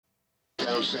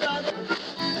Welcome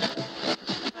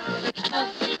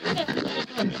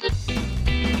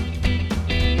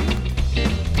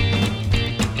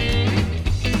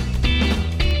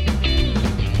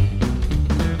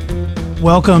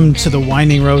to the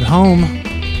Winding Road Home,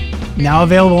 now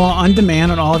available on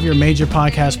demand on all of your major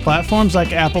podcast platforms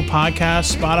like Apple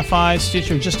Podcasts, Spotify,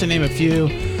 Stitcher, just to name a few.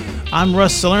 I'm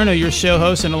Russ Salerno, your show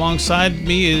host, and alongside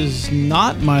me is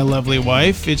not my lovely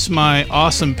wife. It's my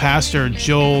awesome pastor,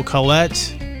 Joel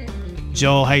Collette.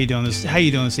 Joel, how you doing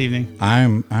this evening?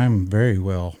 I'm very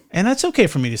well. And that's okay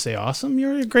for me to say awesome.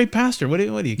 You're a great pastor. What are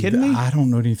you kidding me? I don't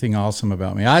know anything awesome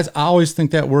about me. I always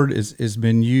think that word has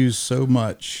been used so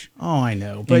much. Oh, I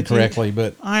know, but incorrectly.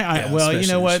 But well, you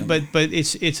know what? But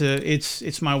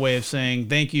it's my way of saying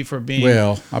thank you for being.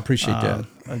 Well, I appreciate that.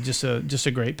 Just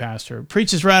a great pastor.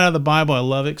 Preaches right out of the Bible. I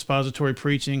love expository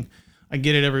preaching. I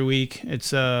get it every week.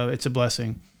 It's a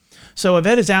blessing. So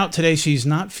Yvette is out today. She's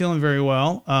not feeling very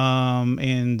well,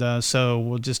 so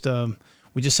we'll just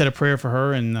we just said a prayer for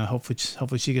her, and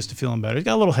hopefully she gets to feeling better. She's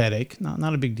got a little headache,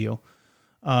 not a big deal,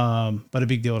 but a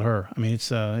big deal to her. I mean,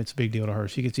 it's a big deal to her.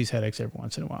 She gets these headaches every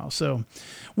once in a while. So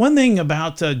one thing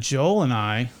about Joel and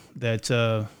I that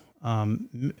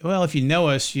well, if you know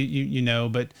us, you know,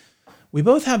 but we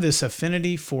both have this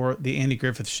affinity for the Andy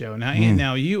Griffith Show.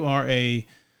 Now you are an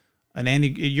Andy,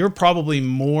 you're probably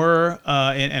more,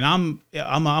 and I'm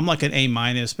like an A-,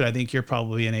 but I think you're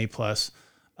probably an A+.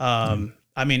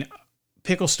 I mean,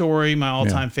 Pickle Story, my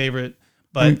all-time favorite,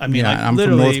 but I mean, like, I'm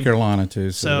literally from North Carolina too.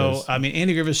 So I mean,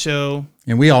 Andy Griffith Show,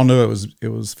 and we all knew it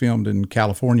was filmed in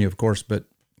California, of course, but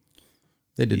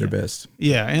they did their best.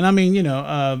 Yeah, and I mean,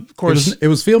 of course, it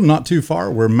was filmed not too far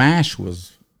where MASH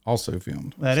was also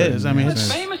filmed. I mean,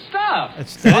 it's famous stuff.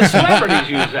 All celebrities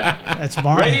use that. That's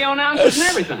fine. Radio announcers and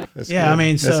everything. That's yeah, good. I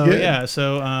mean, so good. yeah,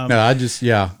 so no, I just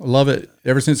love it.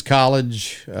 Ever since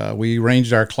college, we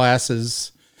arranged our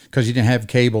classes because you didn't have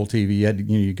cable TV.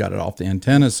 You got it off the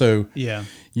antenna. So yeah,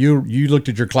 you looked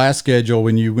at your class schedule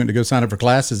when you went to go sign up for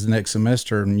classes the next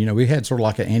semester, and we had sort of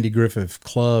like an Andy Griffith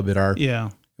club at our.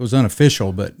 Yeah. It was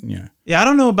unofficial, but Yeah, I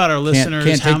don't know about our listeners.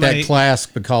 Can't take that class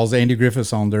because Andy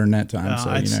Griffith's on during that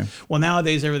time. Well,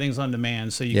 nowadays everything's on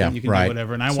demand, so you can do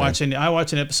whatever. And I watch an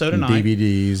episode a night.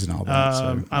 DVDs and all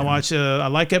that. I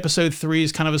like episode 3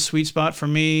 is kind of a sweet spot for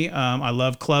me. I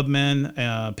love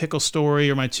Clubmen, Pickle Story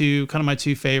are my two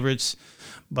favorites.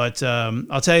 But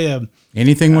I'll tell you,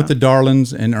 anything with the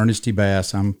Darlings and Ernest T.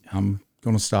 Bass, I'm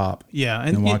going to stop. Yeah,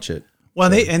 and watch it. Well,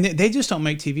 they just don't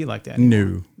make TV like that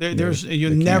anymore. No. You're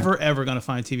never, ever going to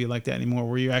find TV like that anymore,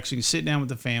 where you actually sit down with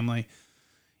the family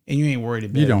and you ain't worried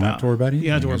about it. You don't have to worry about anything. You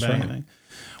don't have to worry about anything.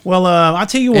 Well, I'll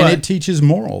tell you what. And it teaches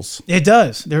morals. It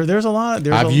does. There's a lot.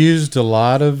 I've used a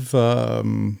lot of,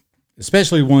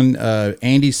 especially when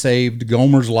Andy saved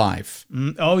Gomer's life.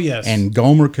 Oh, yes. And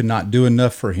Gomer could not do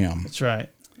enough for him. That's right.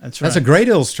 That's a great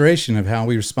illustration of how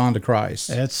we respond to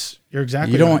Christ. You're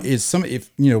exactly right.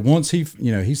 Once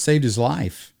he saved his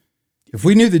life. If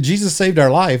we knew that Jesus saved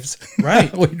our lives,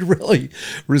 right, we'd really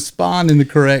respond in the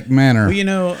correct manner.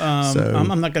 Well,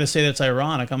 I'm not going to say that's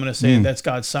ironic. I'm going to say that's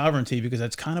God's sovereignty, because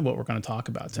that's kind of what we're going to talk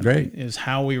about tonight. Is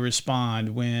how we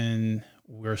respond when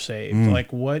we're saved.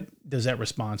 Like, what does that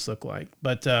response look like?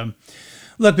 But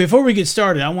look, before we get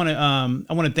started, I want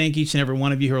to thank each and every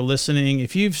one of you who are listening.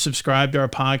 If you've subscribed to our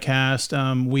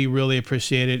podcast, we really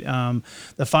appreciate it.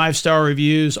 The 5-star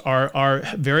reviews are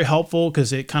very helpful,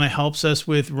 because it kind of helps us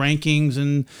with rankings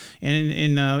and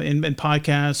in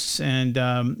podcasts, and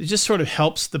it just sort of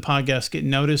helps the podcast get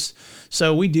noticed.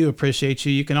 So we do appreciate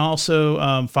you. You can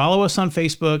also follow us on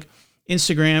Facebook,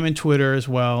 Instagram, and Twitter as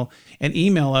well, and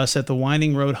email us at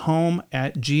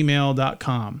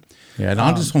thewindingroadhome@gmail.com. Yeah, and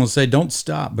I just want to say, don't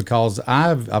stop, because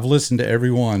I've listened to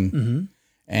every one,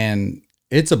 and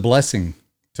it's a blessing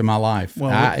to my life.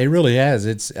 Well, it really has.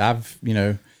 It's been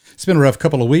a rough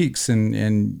couple of weeks,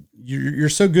 and you're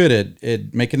so good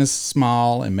at making us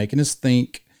smile and making us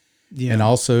think, and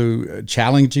also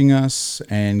challenging us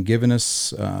and giving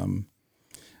us.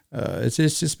 It's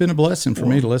just been a blessing for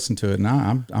me to listen to it, and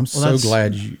I'm so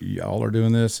glad y'all are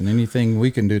doing this, and anything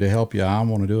we can do to help you, I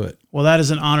want to do it. Well, that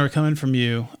is an honor coming from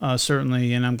you,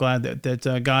 certainly, and I'm glad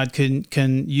that God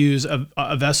can use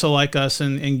a vessel like us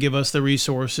and give us the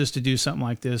resources to do something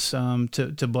like this,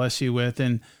 to bless you with,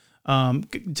 and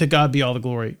to God be all the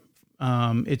glory.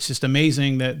 It's just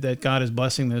amazing that God is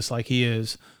blessing this like He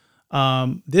is.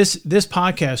 This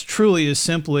podcast truly is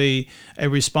simply a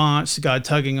response to God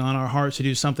tugging on our hearts to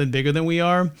do something bigger than we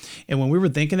are. And when we were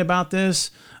thinking about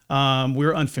this, we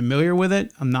were unfamiliar with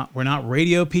it. We're not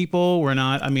radio people.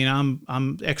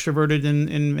 I'm extroverted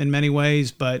in many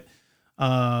ways, but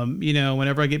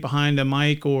whenever I get behind a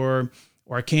mic or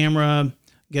or a camera,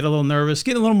 get a little nervous,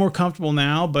 get a little more comfortable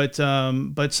now, but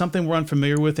something we're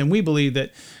unfamiliar with. And we believe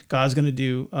that God's going to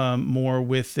do more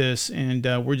with this, and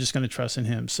we're just going to trust in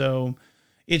him. So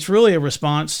it's really a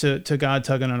response to God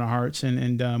tugging on our hearts.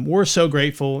 And we're so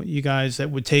grateful, you guys,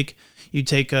 that would take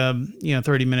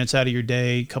 30 minutes out of your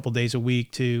day, a couple days a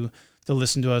week to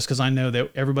listen to us, because I know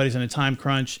that everybody's in a time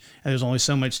crunch and there's only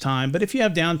so much time. But if you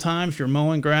have downtime, if you're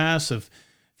mowing grass, if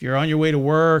you're on your way to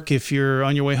work, if you're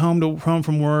on your way home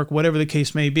from work, whatever the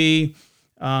case may be,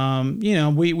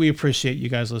 we appreciate you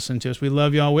guys listening to us. We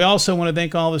love y'all. We also want to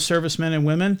thank all the servicemen and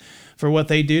women for what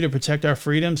they do to protect our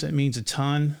freedoms. It means a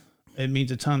ton. It means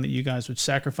a ton that you guys would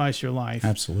sacrifice your life.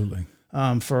 Absolutely.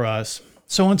 For us.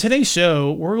 So on today's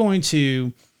show, we're going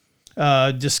to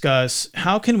discuss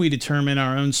how can we determine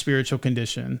our own spiritual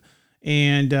condition,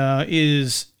 and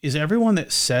is everyone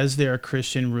that says they're a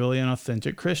Christian really an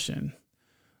authentic Christian?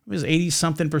 Because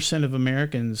 80-something% of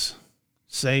Americans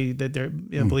say that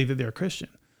believe that they're a Christian,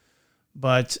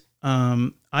 but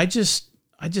I'm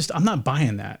not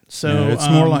buying that. So no, it's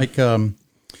more like I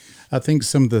think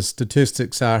some of the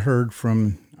statistics I heard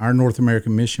from our North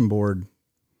American Mission Board,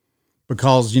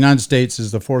 because the United States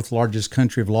is the 4th largest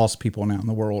country of lost people now in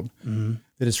the world,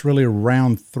 that it's really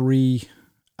around 3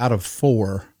 out of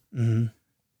 4 do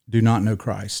not know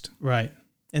Christ. Right.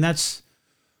 And that's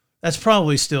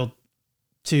probably still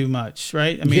too much,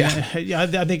 right? I mean,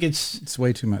 I think it's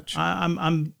way too much. I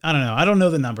don't know. I don't know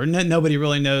the number. Nobody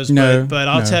really knows, but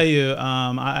I'll tell you,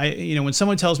 when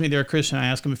someone tells me they're a Christian, I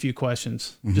ask them a few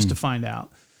questions just to find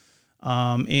out.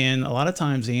 And a lot of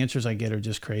times the answers I get are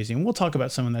just crazy. And we'll talk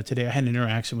about some of that today. I had an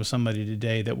interaction with somebody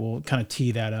today that will kind of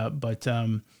tee that up, but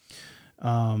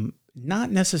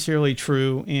not necessarily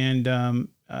true. And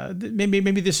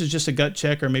maybe this is just a gut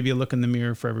check, or maybe a look in the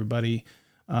mirror for everybody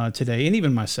today, and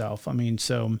even myself. I mean,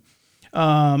 so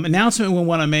announcement we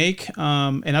want to make,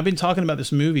 and I've been talking about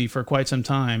this movie for quite some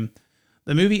time.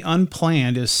 The movie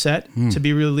Unplanned is set to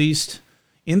be released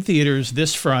in theaters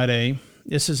this Friday.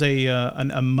 This is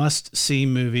a must-see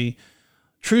movie.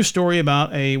 True story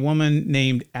about a woman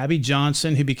named Abby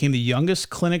Johnson, who became the youngest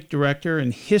clinic director in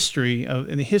the history of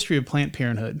Planned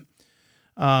Parenthood.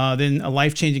 Then a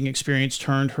life-changing experience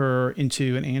turned her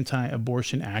into an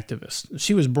anti-abortion activist.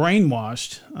 She was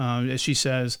brainwashed, as she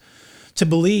says, to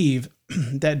believe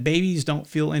that babies don't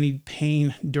feel any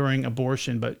pain during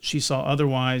abortion, but she saw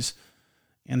otherwise.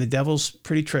 And the devil's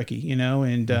pretty tricky,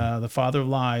 and the father of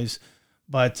lies.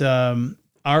 But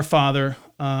our Father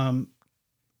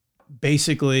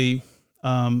basically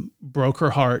broke her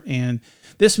heart. And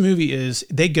this movie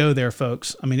they go there,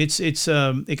 folks. I mean,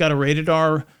 it got a rated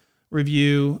R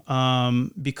review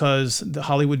because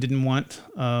Hollywood didn't want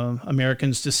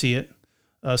Americans to see it.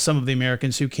 Some of the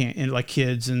Americans who can't, and like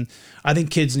kids, and I think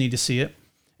kids need to see it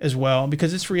as well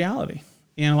because it's reality.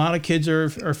 And a lot of kids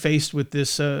are faced with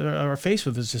this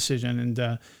decision.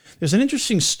 And there's an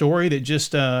interesting story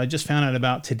that I just found out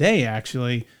about today,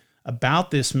 actually, about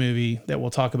this movie that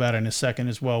we'll talk about in a second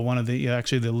as well. One of the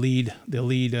lead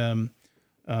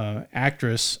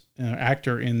actor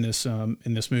in this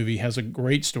movie has a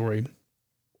great story.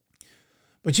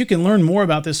 But you can learn more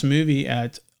about this movie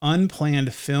at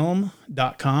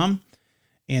unplannedfilm.com,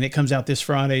 and it comes out this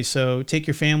Friday. So take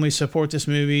your family, support this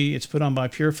movie. It's put on by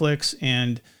PureFlix,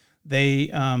 and they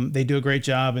do a great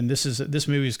job. And this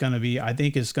movie is going to be, I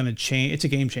think, is going to change. It's a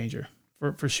game changer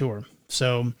for sure.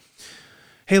 So,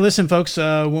 hey, listen, folks.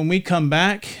 When we come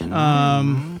back,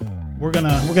 we're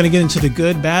gonna get into the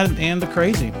good, bad, and the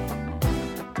crazy.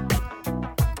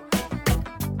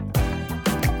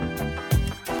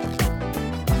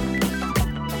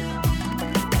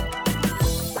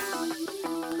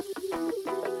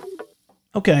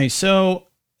 Okay, so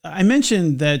I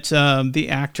mentioned that the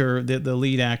actor, the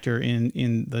lead actor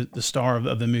in the star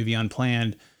of the movie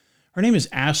Unplanned, her name is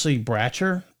Ashley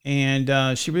Bratcher,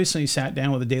 and she recently sat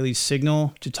down with the Daily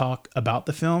Signal to talk about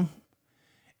the film.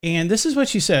 And this is what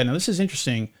she said. Now, this is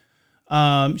interesting.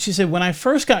 She said, when I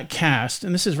first got cast,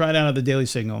 and this is right out of the Daily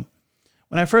Signal,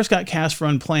 when I first got cast for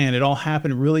Unplanned, it all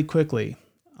happened really quickly.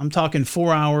 I'm talking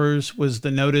 4 hours was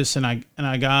the notice, and I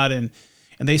got, and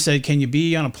they said, can you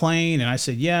be on a plane? And I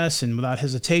said, yes. And without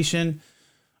hesitation,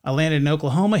 I landed in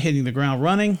Oklahoma, hitting the ground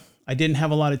running. I didn't have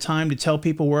a lot of time to tell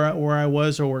people where I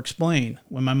was or explain.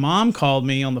 When my mom called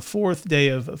me on the 4th day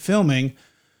of filming,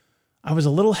 I was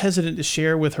a little hesitant to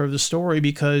share with her the story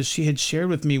because she had shared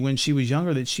with me when she was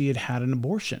younger that she had had an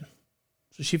abortion.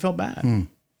 So she felt bad.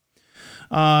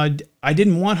 I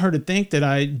didn't want her to think that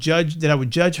I would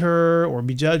judge her or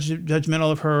be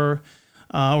judgmental of her,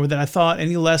 or that I thought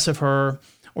any less of her,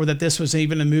 or that this was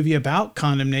even a movie about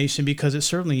condemnation, because it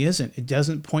certainly isn't. It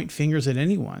doesn't point fingers at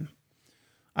anyone.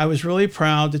 I was really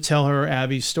proud to tell her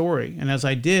Abby's story. And as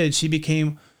I did, she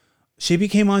became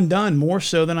undone, more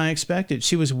so than I expected.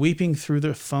 She was weeping through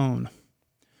the phone.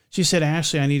 She said,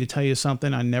 Ashley, I need to tell you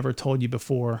something I never told you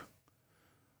before.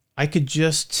 I could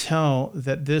just tell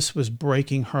that this was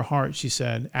breaking her heart, she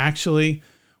said. Actually,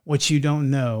 what you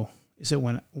don't know is that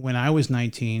when I was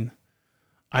 19,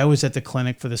 I was at the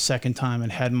clinic for the second time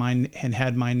and had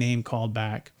my name called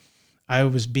back. I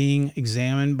was being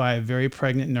examined by a very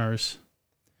pregnant nurse.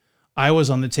 I was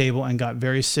on the table and got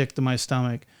very sick to my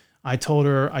stomach. I told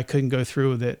her I couldn't go through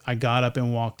with it. I got up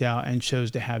and walked out and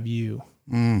chose to have you.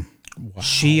 Wow.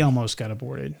 She almost got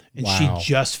aborted, and she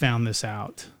just found this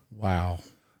out. Wow.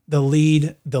 The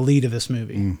lead of this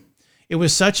movie. It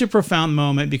was such a profound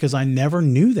moment because I never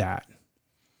knew that.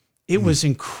 It was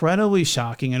incredibly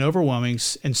shocking and overwhelming,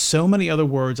 and so many other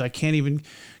words I can't even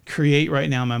create right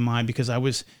now in my mind, because I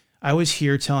was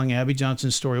here telling Abby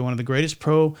Johnson's story, one of the greatest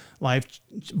pro-life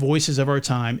voices of our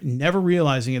time, never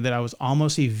realizing that I was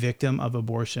almost a victim of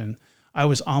abortion. I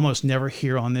was almost never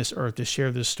here on this earth to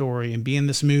share this story, and be in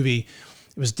this movie,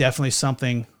 it was definitely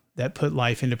something that put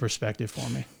life into perspective for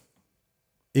me.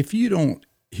 If you don't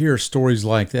hear stories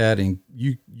like that and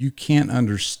you can't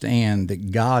understand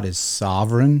that God is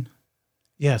sovereign.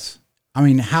 Yes.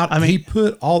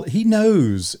 He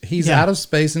knows he's out of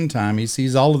space and time. He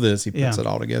sees all of this. He puts it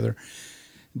all together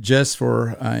just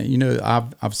for,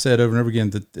 I've said over and over again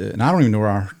that, and I don't even know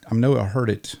where I know I heard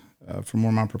it from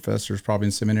one of my professors, probably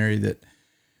in seminary, that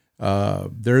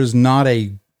there's not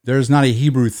a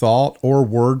Hebrew thought or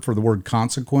word for the word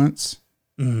consequence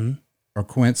or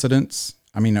coincidence.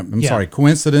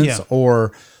 Coincidence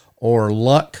or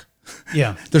luck.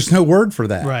 Yeah. There's no word for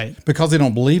that. Right. Because they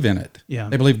don't believe in it. Yeah.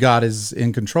 They believe God is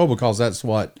in control, because that's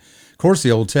what, of course,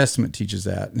 the Old Testament teaches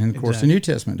that. And of course, the New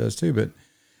Testament does too. But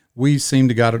we seem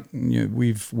to God,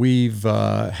 we've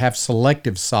have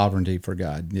selective sovereignty for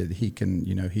God. He can,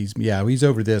 he's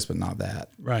over this, but not that.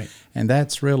 Right. And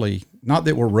that's really, not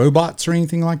that we're robots or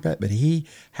anything like that, but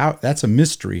that's a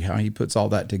mystery, how he puts all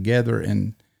that together.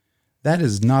 And that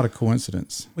is not a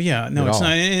coincidence. Well, yeah, no, it's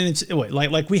not. And it's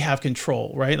like we have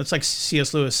control, right? It's like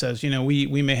C.S. Lewis says,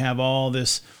 we may have all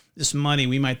this money.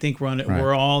 We might think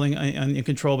we're all in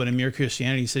control, but in mere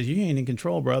Christianity says, you ain't in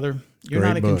control, brother. You're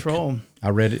not in control. I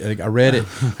read it.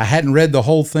 I hadn't read the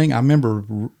whole thing. I remember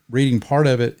reading part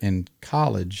of it in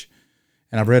college,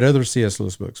 and I've read other C.S.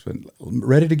 Lewis books, but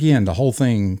read it again, the whole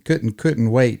thing.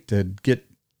 Couldn't wait to get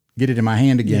it in my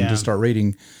hand again to start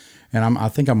reading. And I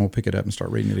think I'm gonna pick it up and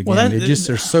start reading it again. Well,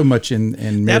 there's so much in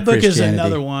that book is Christianity.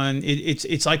 Another one.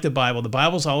 It's like the Bible. The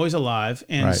Bible's always alive,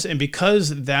 and because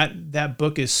that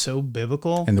book is so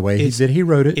biblical, and the way he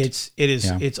wrote it, it's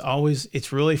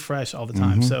really fresh all the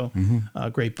time. So,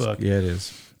 great book. Yeah, it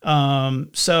is.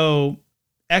 So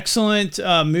excellent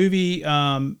movie.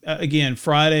 Again,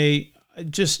 Friday.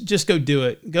 Just go do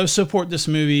it. Go support this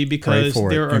movie, because pray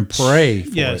for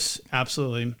it. Yes,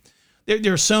 absolutely.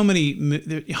 There are so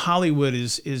many. Hollywood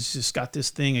is just got this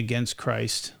thing against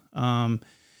Christ, and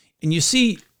you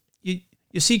see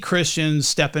Christians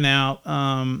stepping out.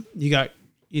 You got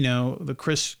the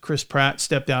Chris Pratt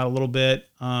stepped out a little bit,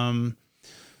 even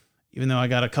though I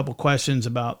got a couple questions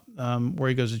about where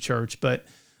he goes to church. But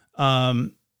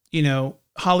Hollywood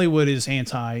is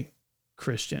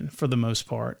anti-Christian for the most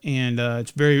part, and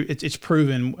it's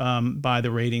proven by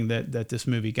the rating that this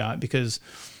movie got, because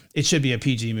it should be a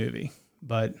PG movie,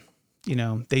 but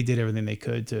they did everything they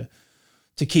could to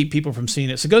keep people from seeing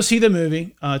it. So go see the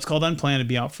movie. It's called Unplanned. It'll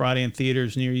be out Friday in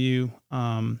theaters near you.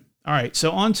 All right,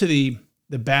 so on to the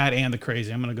bad and the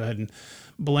crazy. I'm going to go ahead and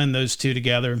blend those two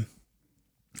together.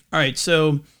 All right,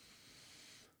 so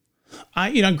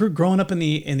I growing up in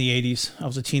the 80s. I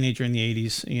was a teenager in the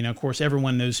 80s. Of course,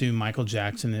 everyone knows who Michael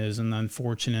Jackson is, and the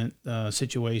unfortunate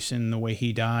situation, the way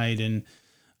he died, and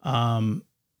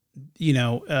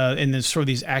and there's sort of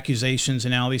these accusations,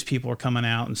 and now these people are coming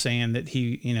out and saying that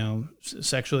he,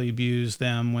 sexually abused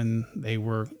them when they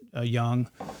were young,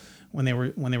 when they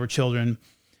were children.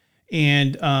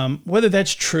 And whether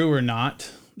that's true or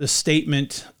not, the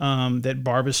statement that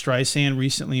Barbra Streisand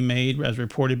recently made, as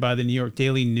reported by the New York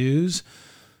Daily News,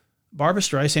 Barbra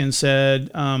Streisand said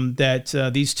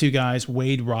that these two guys,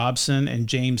 Wade Robson and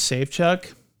James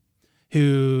Safechuck,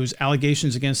 whose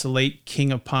allegations against the late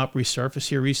King of Pop resurfaced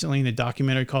here recently in a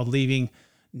documentary called Leaving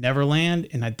Neverland.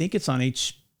 And I think it's on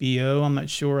HBO. I'm not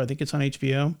sure. I think it's on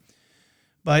HBO.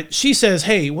 But she says,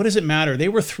 hey, what does it matter? They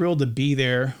were thrilled to be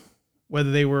there,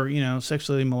 whether they were,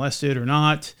 sexually molested or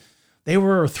not. They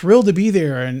were thrilled to be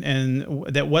there, and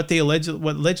that what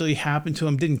allegedly happened to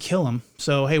them didn't kill them.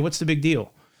 So, hey, what's the big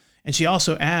deal? And she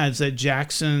also adds that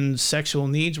Jackson's sexual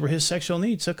needs were his sexual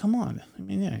needs. So come on. I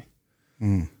mean,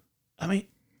 yeah. I mean,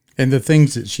 and the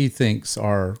things that she thinks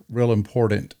are real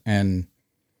important and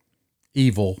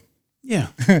evil. Yeah.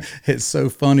 It's so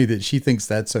funny that she thinks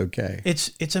that's okay.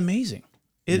 It's amazing.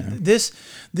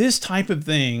 This type of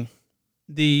thing,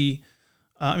 I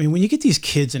mean, when you get these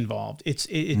kids involved,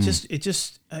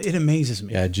 it amazes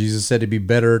me. Yeah, Jesus said it'd be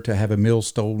better to have a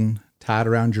millstone tied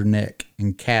around your neck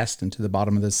and cast into the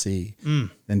bottom of the sea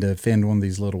than to offend one of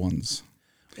these little ones.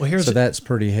 Well, so that's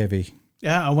pretty heavy.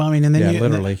 Yeah, well, I mean, and then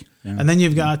literally. And then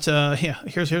you've got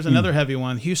here's another heavy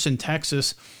one. Houston,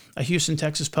 Texas. A Houston,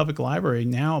 Texas public library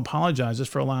now apologizes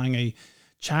for allowing a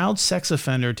child sex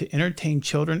offender to entertain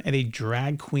children at a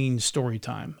drag queen story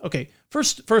time. Okay,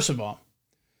 first of all,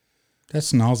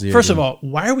 that's nauseating. First of all,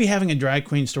 why are we having a drag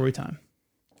queen story time?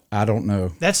 I don't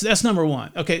know. That's number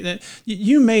one. Okay,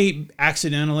 you may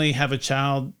accidentally have a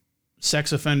child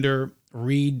sex offender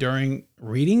read during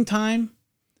reading time,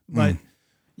 but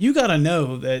you got to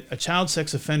know that a child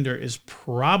sex offender is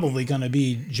probably going to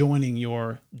be joining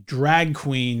your drag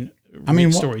queen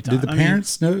story time. Do the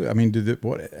parents know? I mean,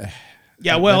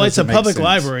 Yeah, well, it's a public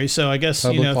library, so I guess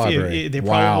they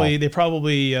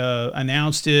probably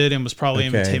announced it and was probably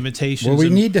invitations. Well, we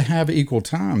need to have equal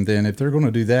time. Then, if they're going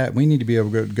to do that, we need to be able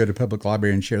to go to public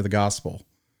library and share the gospel.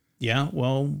 Yeah,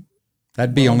 well,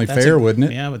 that'd be only fair, wouldn't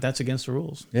it? Yeah, but that's against the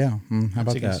rules. Yeah, how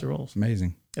about against that? The rules.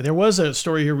 Amazing. There was a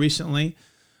story here recently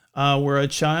where a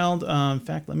child. In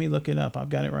fact, let me look it up. I've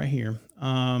got it right here.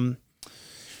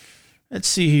 Let's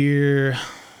see here.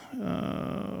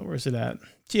 Where's it at?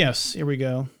 Yes, here we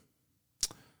go.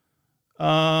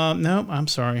 No, I'm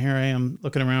sorry. Here I am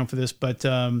looking around for this, but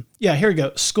here we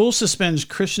go. School suspends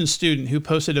Christian student who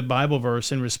posted a Bible verse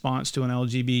in response to an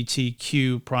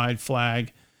LGBTQ pride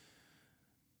flag,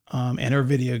 and her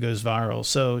video goes viral.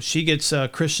 So she gets a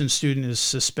Christian student is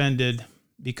suspended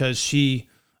because she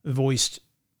voiced,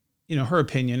 her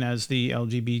opinion as the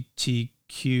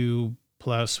LGBTQ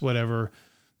plus whatever.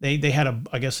 They had a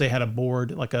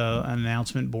board, like an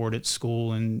announcement board at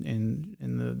school, and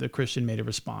the Christian made a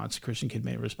response. The Christian kid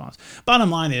made a response. Bottom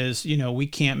line is, we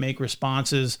can't make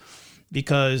responses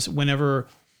because whenever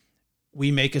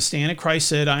we make a stand, and Christ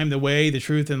said, "I am the way, the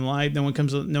truth, and the life. No one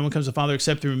comes to the Father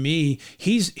except through me."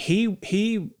 He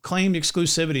claimed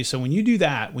exclusivity. So when you do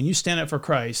that, when you stand up for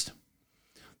Christ,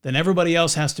 then everybody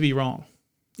else has to be wrong.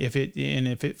 If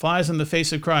it flies in the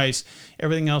face of Christ,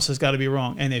 everything else has got to be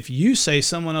wrong. And if you say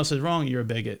someone else is wrong, you're a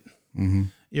bigot. Mm-hmm.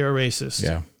 You're a racist.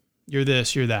 Yeah. You're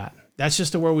this, you're that. That's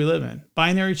just the world we live in.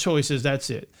 Binary choices, that's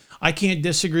it. I can't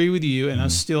disagree with you and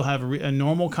us still have a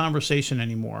normal conversation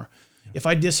anymore. If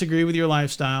I disagree with your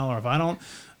lifestyle, or if I don't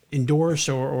endorse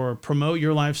or promote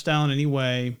your lifestyle in any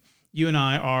way, you and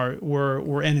I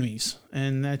we're enemies.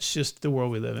 And that's just the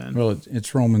world we live in. Well,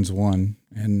 it's Romans 1.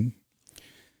 And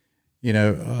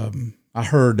I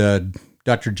heard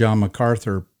Dr. John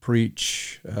MacArthur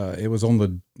preach. It was on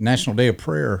the National Day of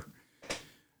Prayer.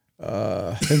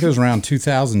 I think it was around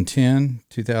 2010,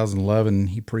 2011.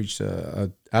 He preached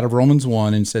out of Romans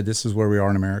 1 and said, "This is where we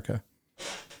are in America.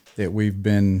 That we've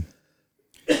been,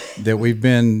 that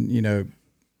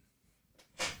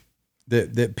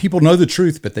people know the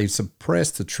truth, but they've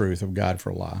suppressed the truth of God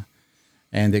for a lie,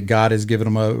 and that God has given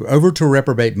them over to a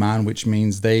reprobate mind, which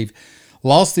means they've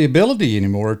lost the ability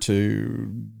anymore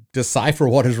to decipher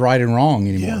what is right and wrong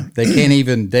anymore. Yeah. They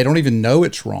don't even know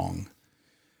it's wrong.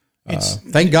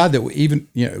 Thank God that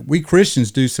we Christians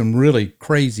do some really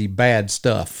crazy bad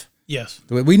stuff. Yes.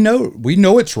 We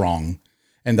know it's wrong,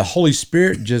 and the Holy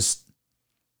Spirit just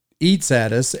eats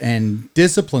at us and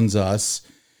disciplines us.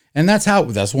 And that's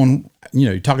one,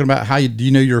 you're talking about how do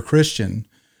you know you're a Christian?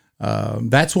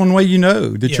 That's one way you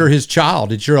know that you're his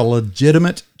child, that you're a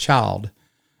legitimate child.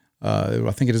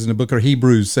 I think it is in the book of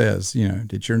Hebrews says,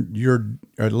 that you're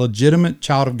a legitimate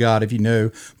child of God if you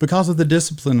know because of the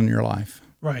discipline in your life.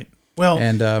 Right. Well,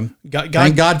 and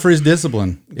thank God for his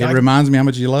discipline. It reminds me how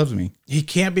much he loves me. He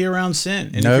can't be around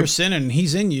sin. And if you're sinning and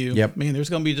he's in you, man, there's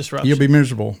going to be disruption. You'll be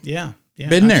miserable. Yeah.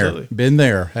 Been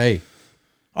there. Hey.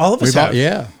 All of us have.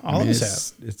 Yeah. All of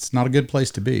us have. It's not a good place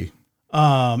to be.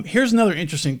 Here's another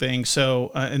interesting thing.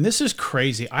 So, and this is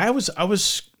crazy. I was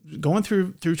going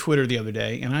through Twitter the other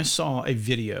day, and I saw a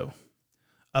video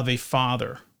of a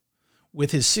father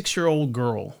with his 6-year-old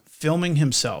girl filming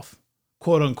himself,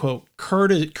 quote unquote,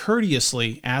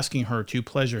 courteously asking her to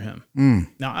pleasure him.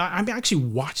 Now, I actually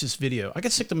watched this video. I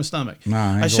got sick to my stomach.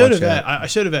 I showed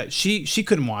Yvette. She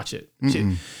couldn't watch it.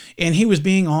 And he was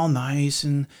being all nice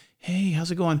and, "Hey, how's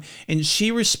it going?" And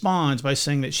she responds by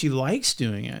saying that she likes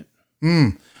doing it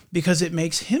because it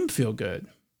makes him feel good.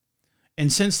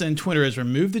 And since then, Twitter has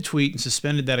removed the tweet and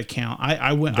suspended that account.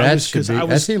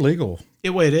 That's illegal.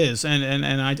 It is,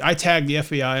 and I tagged the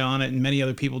FBI on it, and many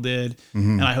other people did,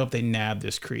 and I hope they nab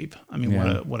this creep. I mean,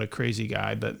 what a crazy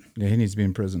guy! But yeah, he needs to be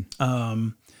in prison.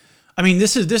 I mean,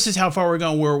 this is how far we're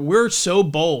going. We're so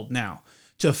bold now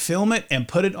to film it and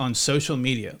put it on social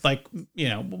media. Like,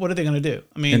 what are they going to do?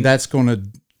 I mean, and that's going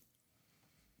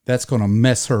to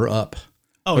mess her up.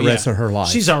 The rest of her life.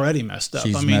 She's already messed up.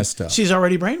 Messed up. She's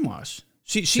already brainwashed.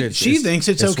 She thinks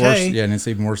it's okay. Worse, and it's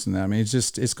even worse than that. I mean,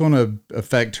 it's going to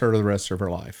affect her the rest of her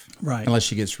life. Right. Unless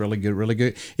she gets really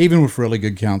good. Even with really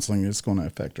good counseling, it's going to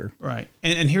affect her. Right.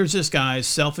 And here's this guy, as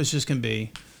selfish as can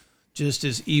be, just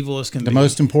as evil as can be. The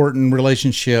most important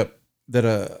relationship that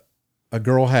a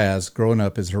girl has growing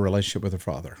up is her relationship with her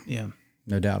father. Yeah.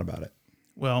 No doubt about it.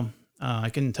 Well, I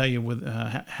can tell you with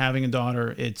having a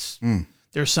daughter, it's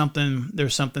there's something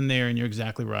there, and you're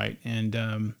exactly right.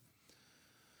 And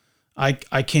I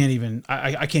can't even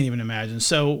imagine.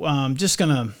 So we're just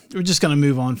gonna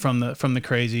move on from the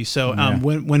crazy. So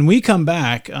when we come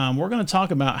back, we're gonna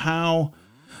talk about how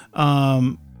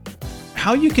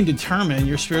you can determine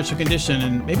your spiritual condition,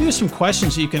 and maybe there's some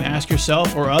questions that you can ask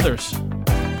yourself or others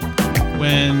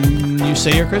when you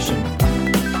say you're Christian.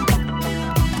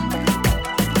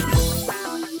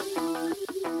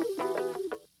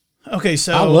 Okay,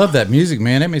 so I love that music,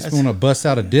 man. That makes me want to bust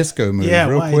out a disco move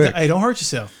real quick. Hey, don't hurt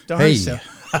yourself. Don't hurt yourself.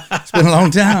 It's been a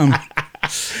long time.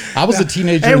 I was a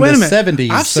teenager in the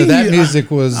 70s, so that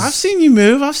music was... I've seen you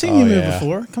move. I've seen you move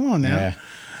before. Come on now.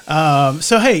 Yeah.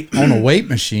 So, hey. On a weight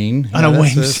machine.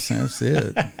 That's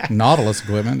it. Nautilus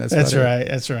equipment. That's right.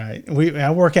 That's right.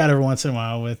 I work out every once in a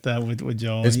while with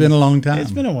Joel. It's been a long time.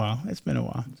 It's been a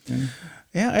while.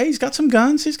 Yeah, hey, he's got some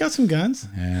guns.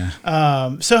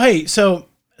 Yeah. So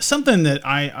something that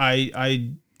I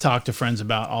talk to friends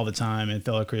about all the time and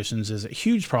fellow Christians is a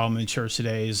huge problem in church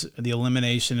today is the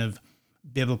elimination of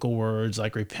biblical words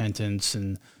like repentance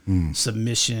and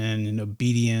submission and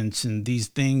obedience and these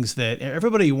things that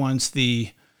everybody wants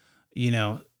the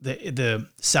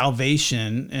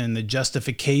salvation and the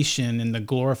justification and the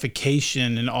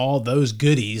glorification and all those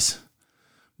goodies,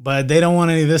 but they don't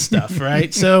want any of this stuff,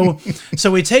 right? So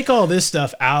we take all this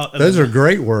stuff out. Those are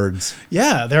great words.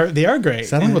 Yeah, they are great.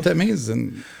 So I don't know what that means,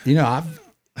 and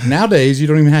nowadays you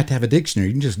don't even have to have a dictionary;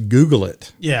 you can just Google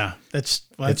it. Yeah, that's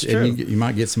true. You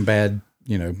might get some bad.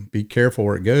 Be careful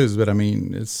where it goes, but I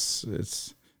mean, it's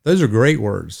those are great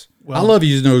words. Well, I love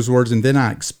using those words, and then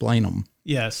I explain them.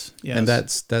 Yes, and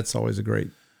that's always a great.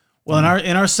 Well,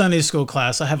 in our Sunday school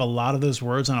class, I have a lot of those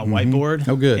words on a whiteboard.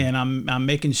 Oh, good. And I'm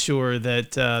making sure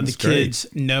that the kids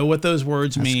know what those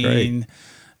words mean,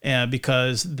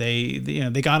 because they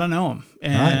got to know them.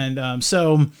 And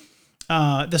so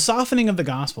the softening of the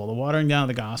gospel, the watering down of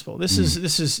the gospel. This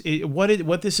is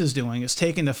what this is doing is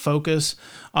taking the focus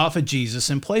off of Jesus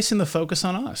and placing the focus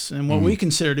on us and what we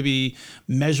consider to be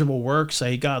measurable works.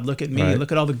 Say, God, look at me,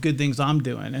 look at all the good things I'm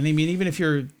doing. And I mean, even if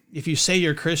you say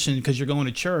you're a Christian because you're going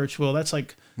to church, well, that's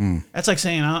like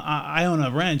saying I own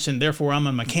a wrench and therefore I'm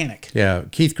a mechanic. Yeah,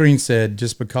 Keith Green said,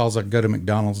 just because I go to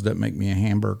McDonald's doesn't make me a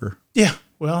hamburger. Yeah,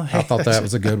 well, hey, I thought that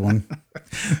was a good one.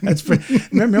 That's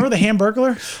remember the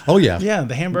Hamburglar? Oh yeah,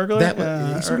 the Hamburglar.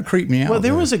 That sort of creeped me out. Well,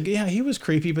 he was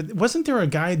creepy, but wasn't there a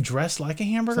guy dressed like a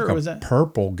hamburger? Or was that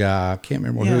purple guy? I can't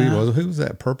remember who he was. Who was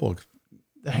that purple?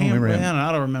 I don't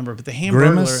remember, but the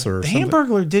Hamburglar. The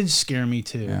Hamburglar did scare me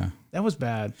too. Yeah. That was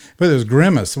bad. But it was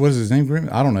Grimace. What is his name?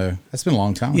 Grimace? I don't know. That's been a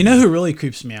long time. You know who really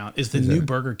creeps me out is the new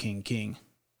Burger King.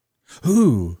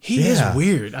 Ooh, he is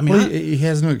weird. I mean, he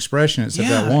has no expression except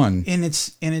that one. And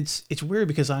it's weird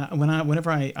because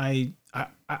whenever I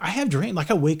have dreams,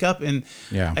 like I wake up and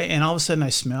all of a sudden I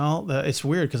smell it's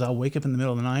weird because I'll wake up in the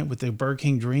middle of the night with the Burger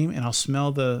King dream and I'll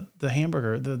smell the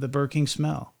hamburger, the Burger King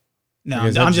smell. No,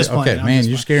 I'm just playing. Okay, man,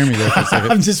 you're scaring me there for a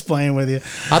second. I'm just playing with you.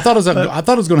 I thought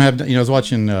it was going to have. I was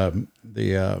watching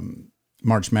the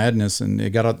March Madness, and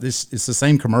it got it's the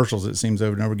same commercials. It seems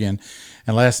over and over again.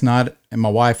 And last night, and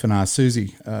my wife and I,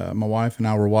 Susie, my wife and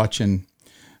I were watching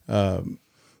a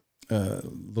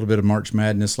little bit of March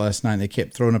Madness last night. And they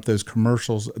kept throwing up those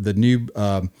commercials. The new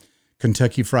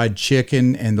Kentucky Fried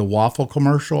Chicken and the waffle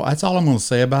commercial. That's all I'm going to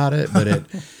say about it. But it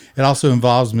also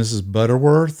involves Mrs.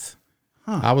 Butterworth.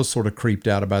 Huh. I was sort of creeped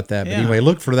out about that. But anyway,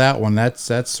 look for that one.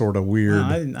 That's sort of weird.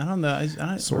 No, I don't know.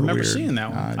 I remember seeing that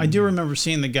one. I do remember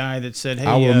seeing the guy that said, hey,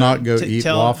 I will not go eat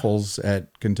waffles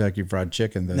at Kentucky Fried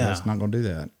Chicken. Though. No. That's not going to do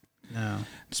that. No.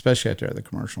 Especially after the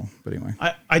commercial. But anyway.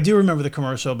 I do remember the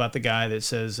commercial about the guy that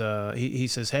says, he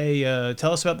says, hey,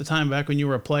 tell us about the time back when you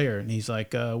were a player. And he's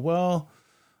like,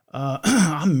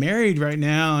 I'm married right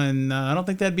now, and I don't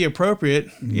think that'd be appropriate.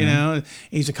 You know,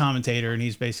 he's a commentator, and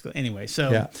he's basically anyway.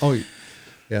 So Yeah. Oh,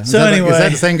 yeah. So is anyway,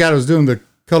 that the same guy that was doing the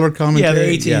color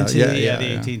commentary? the AT&T, the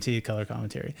AT&T color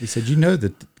commentary. He said, "You know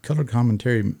that the color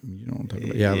commentary, you don't talk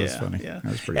about." Yeah, that's funny. Yeah,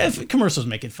 that was pretty. Funny. Commercials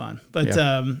make it fun, but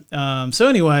so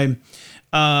anyway.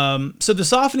 So the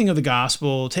softening of the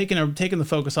gospel, taking the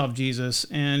focus off Jesus,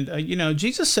 and you know,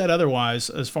 Jesus said otherwise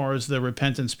as far as the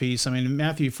repentance piece. I mean, in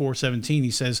Matthew 4:17,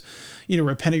 he says, you know,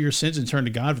 repent of your sins and turn to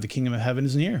God, for the kingdom of heaven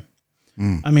is near.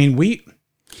 I mean,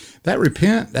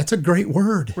 repent. That's a great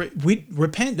word. We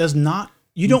repent does not.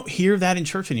 You don't hear that in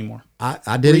church anymore.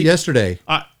 I did it yesterday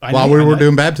while we were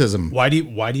doing baptism. Why do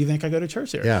you think I go to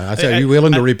church there? Yeah, I said, "Are you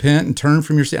willing to repent and turn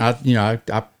from your sin?"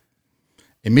 I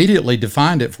immediately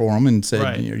defined it for them and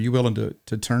said, "Are you willing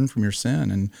to turn from your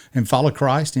sin and follow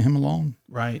Christ and Him alone?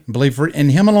 Right. And believe in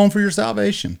Him alone for your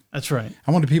salvation." That's right.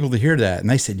 I wanted people to hear that, and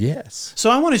they said yes. So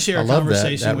I want to share a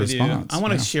conversation that with response. you. I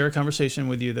want to share a conversation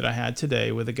with you that I had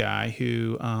today with a guy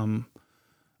who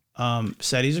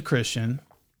said he's a Christian.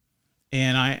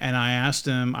 And I asked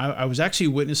him, I was actually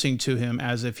witnessing to him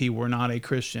as if he were not a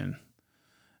Christian,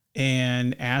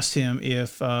 and asked him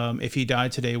if he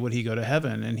died today, would he go to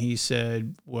heaven? And he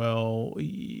said, well,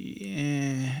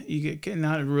 you get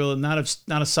not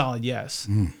a solid yes.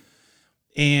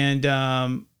 And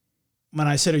when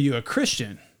I said, are you a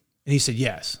Christian? And he said,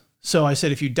 yes. So I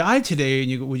said, if you died today,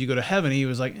 and would you go to heaven? And he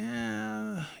was like,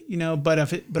 you know, but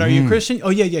are you a Christian?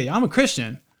 Oh yeah, I'm a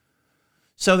Christian.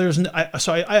 So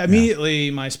I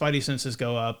immediately, my spidey senses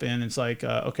go up, and it's like,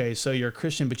 okay, so you're a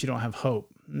Christian, but you don't have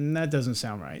hope. And that doesn't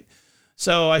sound right.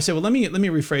 So I said, well, let me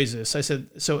rephrase this. I said,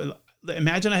 so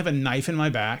imagine I have a knife in my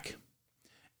back,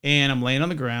 and I'm laying on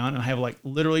the ground, and I have like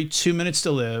literally 2 minutes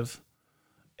to live,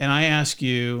 and I ask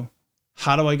you,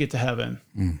 how do I get to heaven?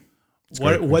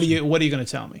 What are you going to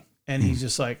tell me? And he's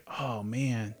just like, oh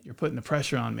man, you're putting the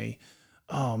pressure on me.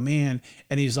 Oh man.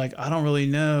 And he's like, I don't really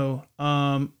know.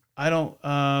 I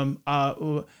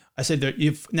said,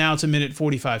 now it's 1 minute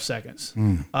 45 seconds.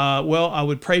 Well, I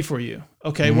would pray for you.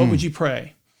 Okay. What would you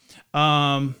pray?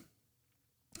 Golly,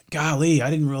 I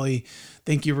didn't really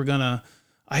think you were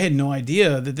I had no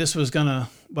idea that this was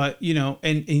but you know,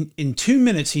 and in 2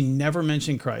 minutes, he never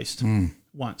mentioned Christ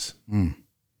once.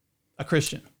 A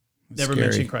Christian. Never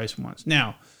mentioned Christ once.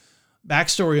 Now,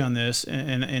 backstory on this,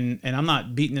 and I'm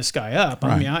not beating this guy up.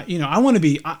 Right. I mean, I want to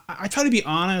be. I try to be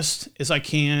honest as I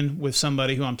can with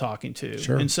somebody who I'm talking to.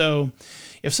 Sure. And so,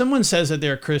 if someone says that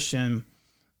they're a Christian,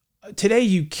 today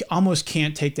you almost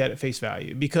can't take that at face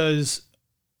value, because,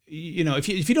 you know, if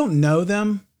you don't know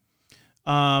them,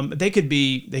 they could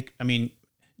be. I mean,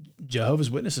 Jehovah's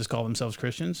Witnesses call themselves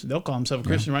Christians. They'll call themselves a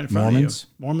Christian right in front of you.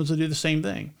 Mormons will do the same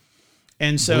thing.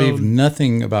 And so, believe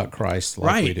nothing about Christ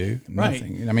like we do.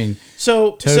 Nothing. Right. I mean,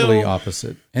 totally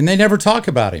opposite. And they never talk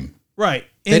about Him. Right.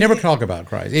 They never talk about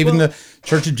Christ. Even the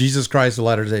Church of Jesus Christ of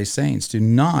Latter-day Saints do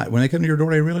not. When they come to your door,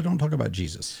 they really don't talk about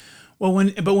Jesus. Well,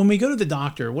 when we go to the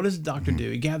doctor, what does the doctor do?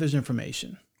 He gathers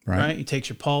information. Right. He takes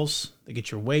your pulse. They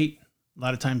get your weight. A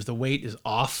lot of times the weight is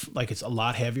off, like it's a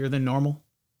lot heavier than normal.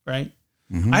 Right.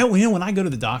 When I go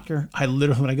to the doctor,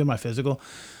 when I go to my physical,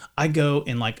 I go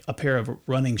in like a pair of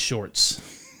running shorts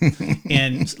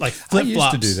and like flip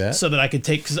flops, so that I could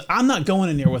because I'm not going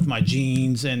in there with my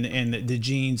jeans and the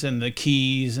jeans and the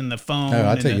keys and the phone. Oh,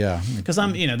 I tell you, yeah. Because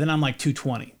I'm, then I'm like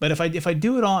 220. But if I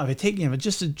do it all, if I take,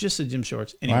 just the gym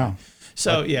shorts anyway. Wow.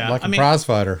 So yeah, like a prize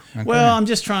fighter. Okay. Well, I'm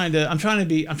trying to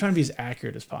be as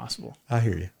accurate as possible. I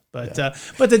hear you. But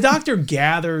but the doctor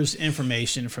gathers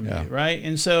information from you, right?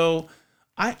 And so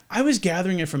I was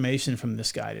gathering information from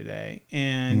this guy today,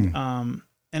 and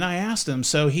I asked him.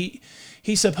 So he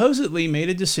supposedly made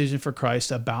a decision for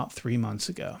Christ about 3 months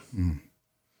ago.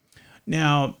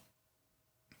 Now,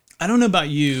 I don't know about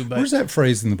you, but where's that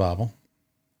phrase in the Bible?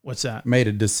 What's that? Made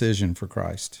a decision for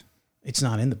Christ. It's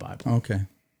not in the Bible. Okay.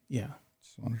 Yeah.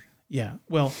 Yeah.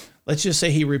 Well, let's just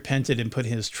say he repented and put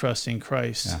his trust in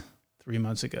Christ 3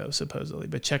 months ago, supposedly.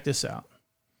 But check this out.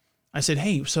 I said,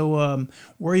 hey, so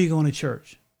where are you going to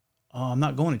church? Oh, I'm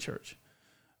not going to church.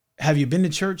 Have you been to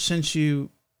church since you've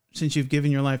given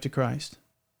your life to Christ?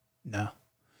 No.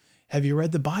 Have you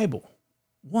read the Bible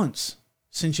once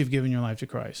since you've given your life to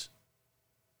Christ?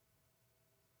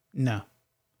 No.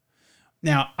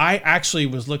 Now, I actually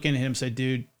was looking at him and said,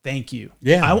 dude, thank you.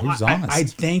 Yeah, he's honest. I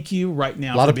thank you right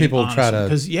now. A lot of people try to.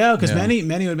 Because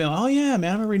many would be like, oh, yeah,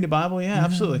 man, I'm reading the Bible. Yeah,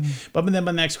 absolutely. But then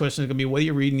my next question is going to be, what are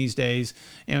you reading these days?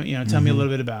 And, tell me a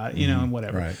little bit about it, and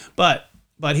whatever. Right.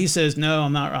 But he says, no,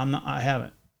 I'm not, I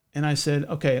haven't. And I said,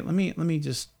 okay, I'm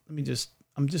just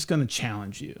going to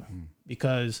challenge you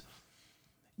because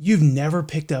you've never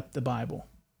picked up the Bible.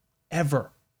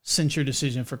 ever since your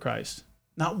decision for Christ?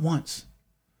 Not once.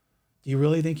 Do you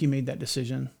really think you made that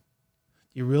decision?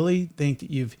 Do you really think that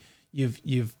you've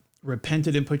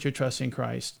repented and put your trust in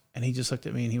Christ? And he just looked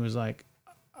at me and he was like,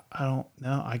 I don't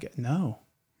know.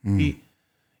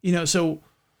 No.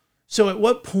 So at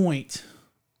what point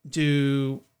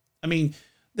the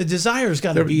desire's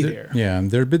got to be there. Yeah.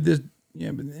 And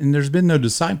there's been no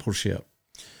discipleship,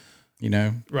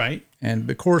 Right. And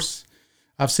of course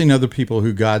I've seen other people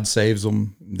who God saves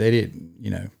them. They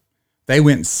didn't, they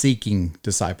went seeking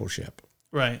discipleship.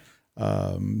 Right.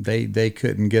 They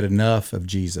couldn't get enough of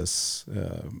Jesus.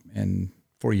 And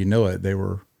before you know it, they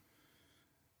were,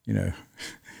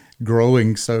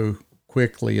 growing so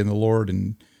quickly in the Lord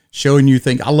and showing you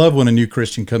things. I love when a new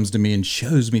Christian comes to me and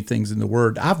shows me things in the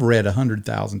Word. I've read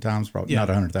 100,000 times, probably not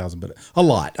 100,000, but a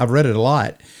lot. I've read it a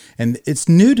lot, and it's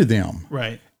new to them.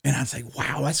 Right. And I say,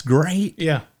 wow, that's great.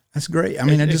 Yeah. That's great. I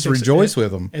mean, I just rejoice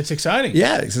with them. It's exciting.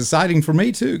 Yeah, it's exciting for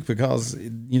me too, because,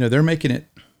 they're making it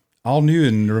all new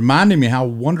and reminding me how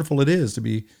wonderful it is to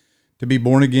be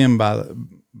born again by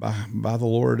the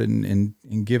Lord and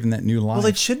given that new life. Well,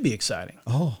 it should be exciting.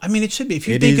 Oh, I mean, it should be. If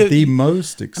you it think is the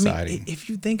most exciting. if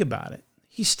you think about it,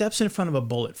 he steps in front of a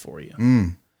bullet for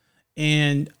you.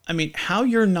 And I mean, how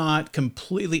you're not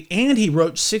completely, and he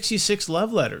wrote 66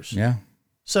 love letters. Yeah.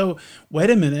 So wait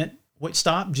a minute.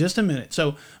 Stop just a minute.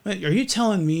 So are you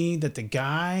telling me that the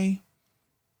guy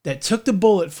that took the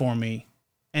bullet for me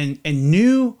and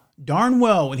knew darn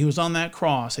well when he was on that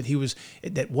cross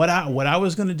that what I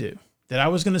was going to do, that I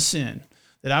was going to sin,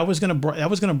 that I was going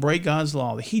to break God's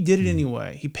law, that he did it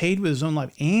anyway. He paid with his own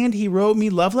life, and he wrote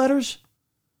me love letters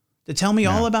to tell me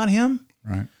all about him.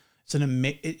 Right.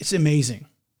 It's amazing.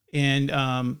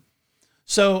 And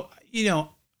so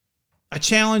I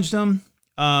challenged them.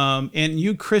 And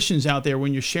you Christians out there,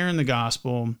 when you're sharing the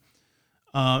gospel,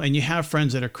 and you have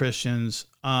friends that are Christians,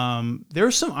 there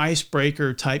are some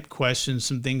icebreaker type questions,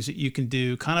 some things that you can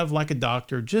do, kind of like a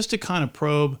doctor, just to kind of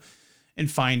probe and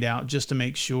find out, just to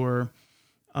make sure.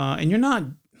 And you're not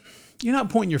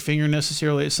pointing your finger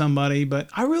necessarily at somebody, but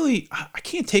I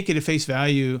can't take it at face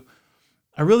value.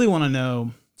 I really want to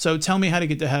know. So tell me how to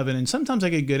get to heaven. And sometimes I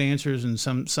get good answers, and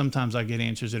sometimes I get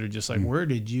answers that are just like, where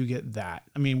did you get that?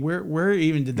 I mean, where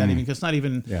even did that even? Because not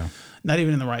even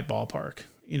in the right ballpark,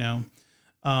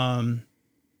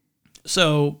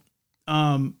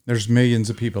 There's millions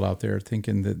of people out there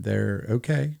thinking that they're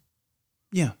okay.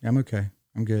 Yeah, I'm okay.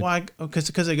 I'm good. Why? Because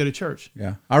they go to church.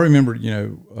 Yeah, I remember,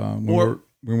 when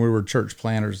we were church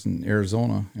planners in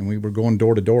Arizona, and we were going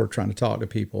door to door trying to talk to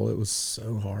people. It was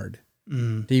so hard.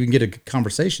 To even get a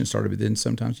conversation started. But then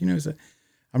sometimes, I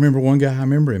remember one guy, I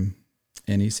remember him,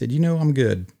 and he said, I'm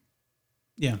good.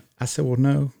 Yeah. I said, well,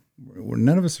 no,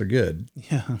 none of us are good.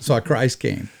 Yeah. So Christ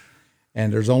came,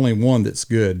 and there's only one that's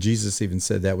good. Jesus even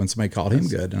said that when somebody called him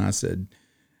good. And I said,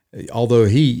 although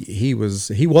he was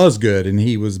good, and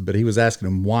he was asking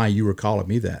him why you were calling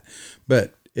me that.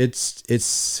 But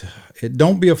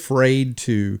don't be afraid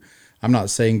to, I'm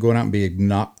not saying going out and be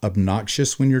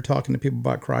obnoxious when you're talking to people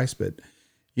about Christ, but,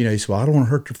 you say, well, I don't want to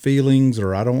hurt their feelings,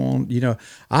 or I don't want,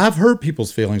 I've hurt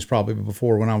people's feelings probably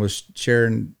before when I was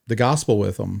sharing the gospel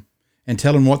with them and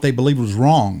telling them what they believe was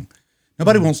wrong.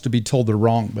 Nobody wants to be told they're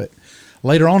wrong, but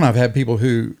later on, I've had people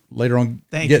who later on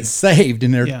get saved,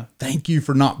 and they're, thank you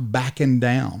for not backing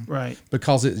down. Right.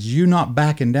 Because it's you not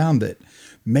backing down that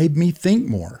made me think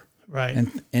more. Right.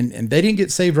 And they didn't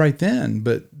get saved right then,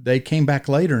 but they came back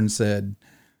later and said,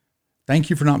 thank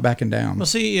you for not backing down. Well,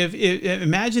 see, if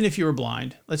imagine if you were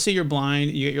blind. Let's say you're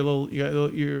blind, you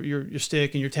got your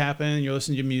stick, and you're tapping, and you're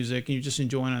listening to music, and you're just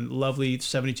enjoying a lovely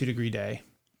 72-degree day,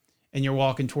 and you're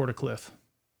walking toward a cliff,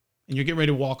 and you're getting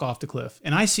ready to walk off the cliff,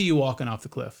 and I see you walking off the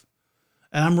cliff,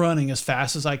 and I'm running as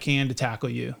fast as I can to tackle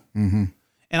you, and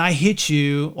I hit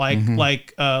you like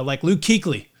Luke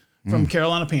Kuechly from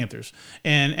Carolina Panthers,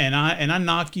 and I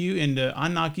knock you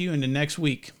into next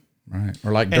week. Right.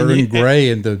 Or like Durden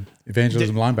Gray in the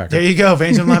Evangelism Linebacker. There you go,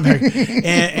 Evangelism Linebacker.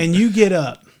 and you get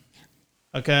up,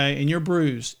 okay, and you're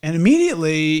bruised, and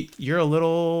immediately you're a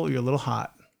little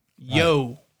hot.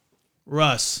 Yo,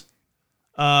 Russ,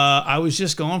 I was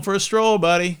just going for a stroll,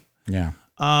 buddy. Yeah.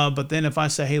 But then if I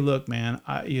say, hey, look, man,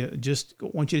 I just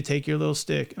want you to take your little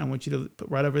stick, and I want you to put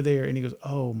right over there. And he goes,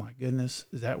 oh my goodness,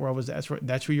 is that where I was? That's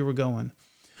where you were going.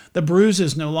 The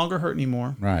bruises no longer hurt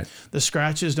anymore. Right. The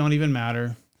scratches don't even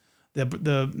matter.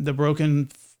 The broken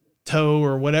toe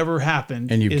or whatever happened.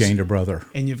 And you've gained a brother.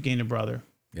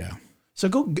 Yeah. So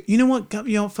go, you know what,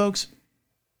 folks,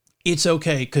 it's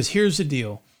okay. Because here's the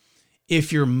deal.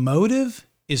 If your motive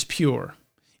is pure,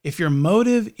 if your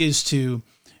motive is to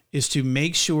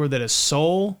make sure that a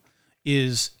soul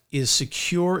is is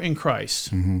secure in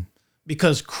Christ,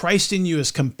 because Christ in you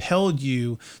has compelled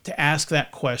you to ask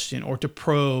that question or to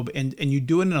probe, and you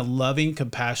do it in a loving,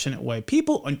 compassionate way.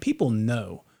 People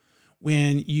know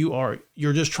when you're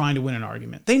just trying to win an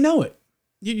argument. They know it.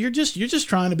 You're just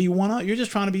trying to be one up. You're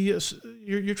just trying to be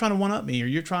you're trying to one up me, or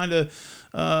you're trying to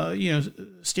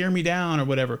stare me down or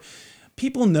whatever.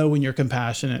 People know when you're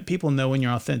compassionate. People know when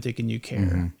you're authentic and you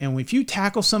care. And if you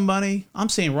tackle somebody, I'm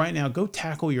saying right now, go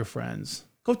tackle your friends.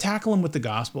 Go tackle them with the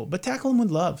gospel, but tackle them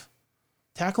with love.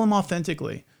 Tackle them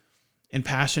authentically and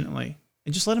passionately,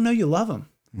 and just let them know you love them.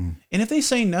 And if they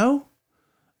say no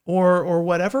or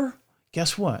whatever,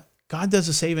 guess what? God does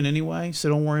the saving anyway, so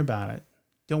don't worry about it.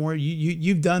 Don't worry.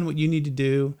 You've done what you need to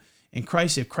do. And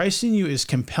if Christ in you is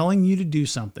compelling you to do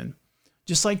something,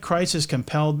 just like Christ has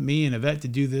compelled me and Yvette to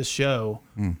do this show,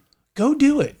 go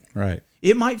do it. Right.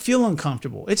 It might feel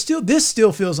uncomfortable. This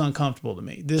still feels uncomfortable to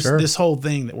me. This whole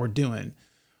thing that we're doing,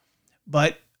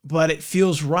 but it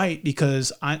feels right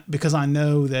because I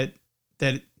know that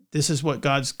this is what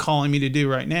God's calling me to do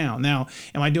right now. Now,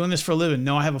 am I doing this for a living?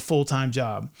 No, I have a full-time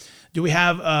job. Do we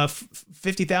have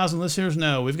 50,000 listeners?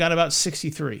 No, we've got about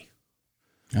 63.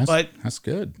 That's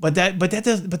good. But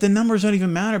the numbers don't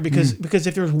even matter because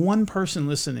if there's one person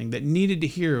listening that needed to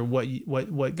hear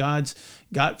what God's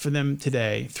got for them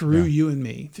today through you and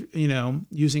me,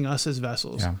 using us as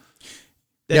vessels,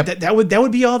 that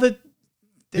would be all that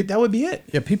would be it.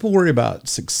 Yeah, people worry about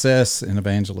success in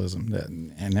evangelism,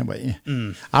 and that way.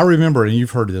 I remember, and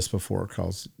you've heard this before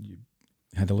because you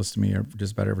had to listen to me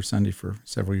just about every Sunday for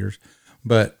several years,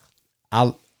 but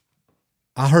I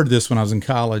heard this when I was in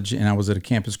college, and I was at a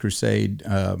campus crusade,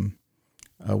 a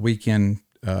weekend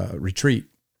retreat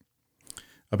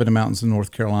up in the mountains of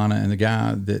North Carolina, and the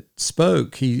guy that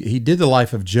spoke, he did the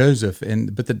life of Joseph,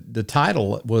 but the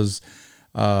title was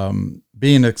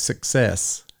being a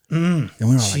success. And we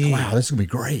were like, wow, this is gonna be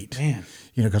great, man.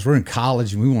 Because we're in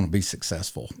college and we want to be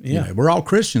successful. We're all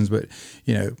Christians, but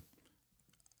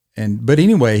but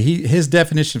anyway, his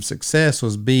definition of success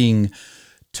was being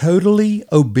totally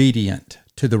obedient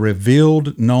to the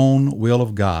revealed, known will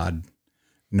of God,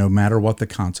 no matter what the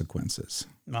consequences.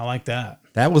 I like that.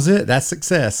 That was it. That's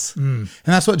success. And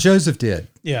that's what Joseph did.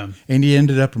 Yeah. And he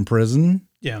ended up in prison.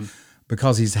 Yeah.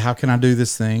 Because how can I do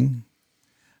this thing?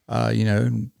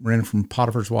 Ran from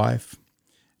Potiphar's wife.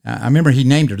 I remember he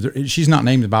named her. She's not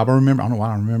named in the Bible. I don't know why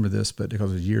I don't remember this, but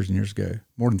because it was years and years ago,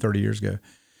 more than 30 years ago.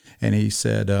 And he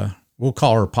said, we'll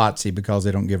call her Potsy because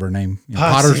they don't give her a name.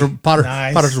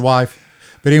 Potiphar's wife.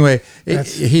 But anyway,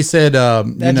 he said,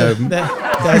 thank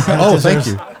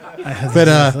you.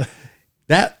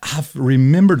 But I've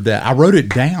remembered that. I wrote it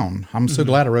down. I'm so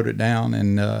glad I wrote it down,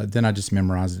 and then I just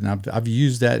memorized it. And I've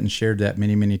used that and shared that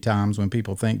many, many times when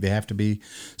people think they have to be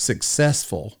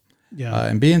successful. Yeah.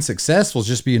 And being successful is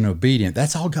just being obedient.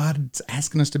 That's all God's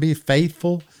asking us to be: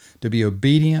 faithful, to be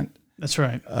obedient. That's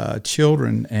right.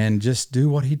 Children, and just do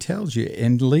what He tells you,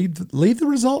 and leave the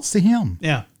results to Him.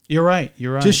 Yeah, you're right.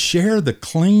 You're right. Just share the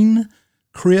clean,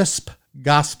 crisp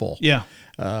gospel. Yeah.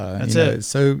 That's it.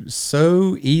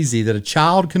 So easy that a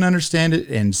child can understand it,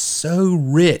 and so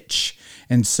rich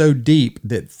and so deep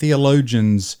that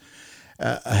theologians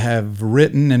have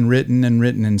written and written and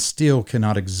written and still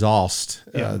cannot exhaust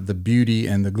the beauty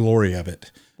and the glory of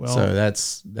it. Well, so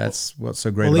that's what's so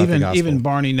great about the gospel. Even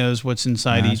Barney knows what's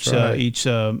inside each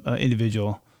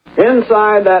individual.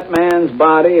 Inside that man's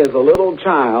body is a little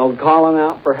child calling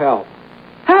out for help.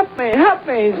 Help me,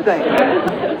 he's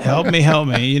saying. Help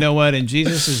me. You know what? And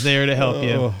Jesus is there to help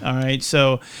you. All right.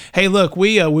 So, hey, look,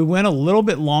 we went a little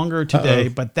bit longer today,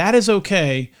 but that is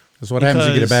okay. That's what happens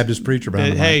if you get a Baptist preacher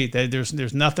behind the mic. Hey,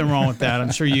 there's nothing wrong with that.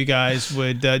 I'm sure you guys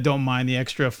would don't mind the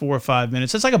extra 4 or 5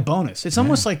 minutes. It's like a bonus. It's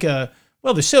almost like the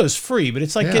show is free, but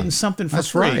it's like getting something for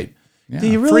free. Right. Yeah. Do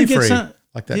you really get something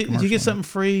like that? Do you get something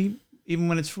free? Even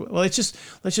when it's let's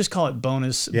just call it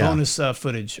bonus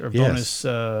footage or bonus. It's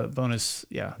a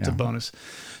bonus.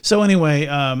 So anyway,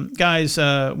 guys,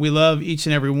 we love each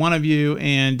and every one of you,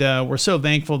 and we're so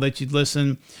thankful that you'd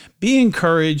listen. Be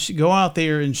encouraged. Go out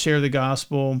there and share the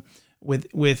gospel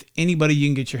with anybody you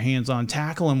can get your hands on.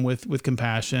 Tackle them with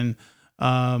compassion,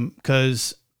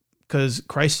 because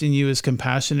Christ in you is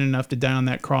compassionate enough to die on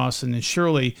that cross, and then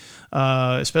surely,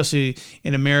 especially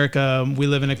in America, we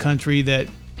live in a country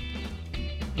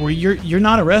where you're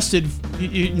not arrested,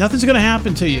 nothing's going to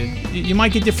happen to you. You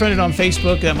might get defriended on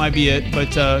Facebook, that might be it,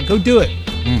 but go do it.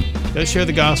 Go share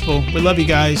the gospel. We love you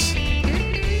guys.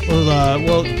 We're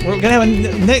going to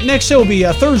have next show will be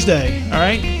Thursday, all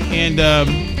right? And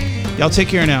y'all take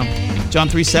care now. John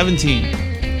 3:17.